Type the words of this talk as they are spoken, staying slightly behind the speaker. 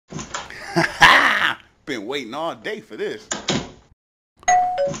been waiting all day for this.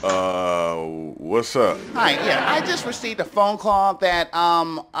 What's up? Hi, yeah, I just received a phone call that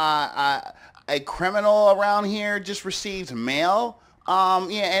a criminal around here just received mail. Yeah,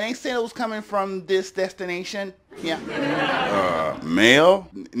 and they said it was coming from this destination. Yeah. Mail?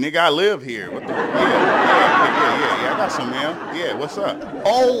 Nigga, I live here. What the? Yeah. I got some mail. Yeah, what's up?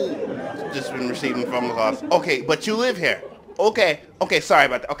 Oh, just been receiving phone calls. Okay, but you live here. Okay, sorry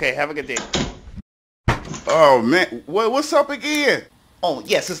about that. Okay, have a good day. Oh man, what's up again? Oh,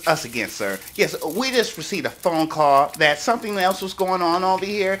 yes, it's us again, sir. Yes, we just received a phone call that something else was going on over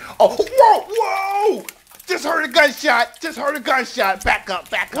here. Oh, whoa! Just heard a gunshot. Back up.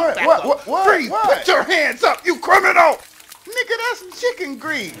 What? Freeze! Put your hands up, you criminal! Nigga, that's chicken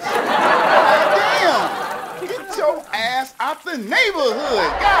grease. God damn! Get your ass out the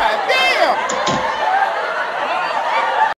neighborhood. God damn!